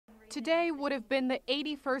Today would have been the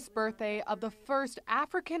 81st birthday of the first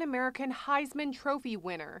African-American Heisman Trophy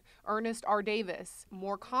winner, Ernest R. Davis,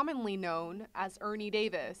 more commonly known as Ernie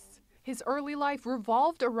Davis. His early life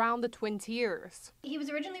revolved around the Twin Tiers. He was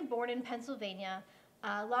originally born in Pennsylvania,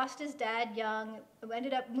 lost his dad young,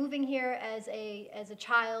 ended up moving here as a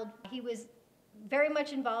child. He was very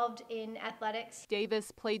much involved in athletics. Davis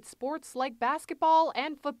played sports like basketball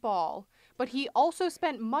and football, but he also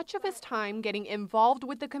spent much of his time getting involved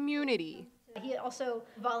with the community. He also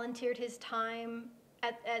volunteered his time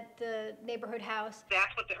at the neighborhood house.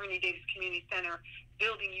 That's what the Ernie Davis Community Center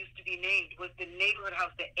building used to be named, was the neighborhood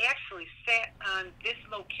house that actually sat on this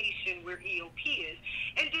location where EOP is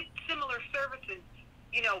and did similar services,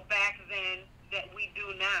 back then that we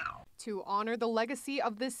do now. To honor the legacy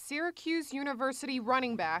of this Syracuse University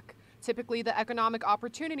running back, typically the Economic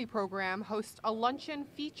Opportunity Program hosts a luncheon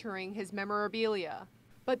featuring his memorabilia.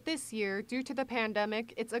 But this year, due to the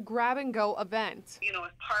pandemic, it's a grab-and-go event.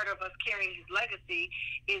 As part of us carrying his legacy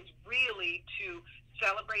is really to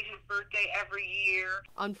celebrate his birthday every year.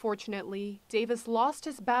 Unfortunately, Davis lost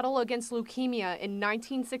his battle against leukemia in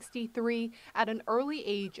 1963 at an early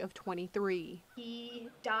age of 23. He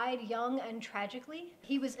died young and tragically.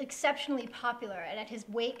 He was exceptionally popular, and at his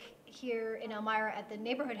wake here in Elmira at the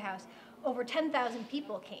neighborhood house, over 10,000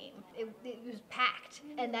 people came. It was packed,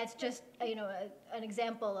 and that's just an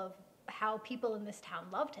example of how people in this town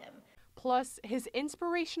loved him. Plus, his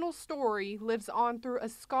inspirational story lives on through a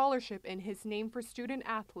scholarship in his name for student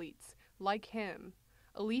athletes like him.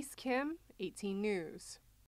 Elise Kim, 18 News.